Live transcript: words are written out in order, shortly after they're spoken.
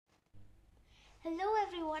Hello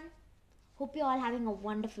everyone. Hope you're all having a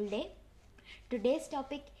wonderful day. Today's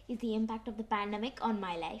topic is the impact of the pandemic on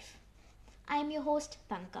my life. I am your host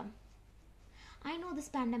Thankam. I know this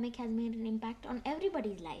pandemic has made an impact on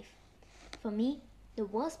everybody's life. For me, the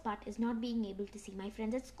worst part is not being able to see my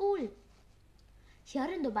friends at school.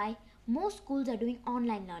 Here in Dubai, most schools are doing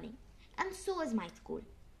online learning, and so is my school.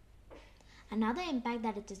 Another impact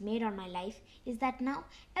that it has made on my life is that now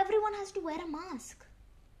everyone has to wear a mask.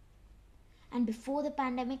 And before the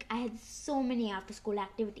pandemic, I had so many after school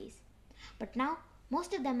activities. But now,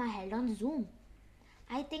 most of them are held on Zoom.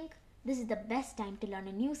 I think this is the best time to learn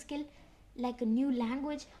a new skill, like a new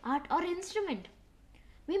language, art, or instrument.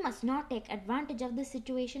 We must not take advantage of this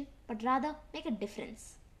situation, but rather make a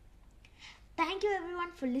difference. Thank you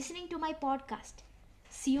everyone for listening to my podcast.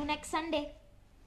 See you next Sunday.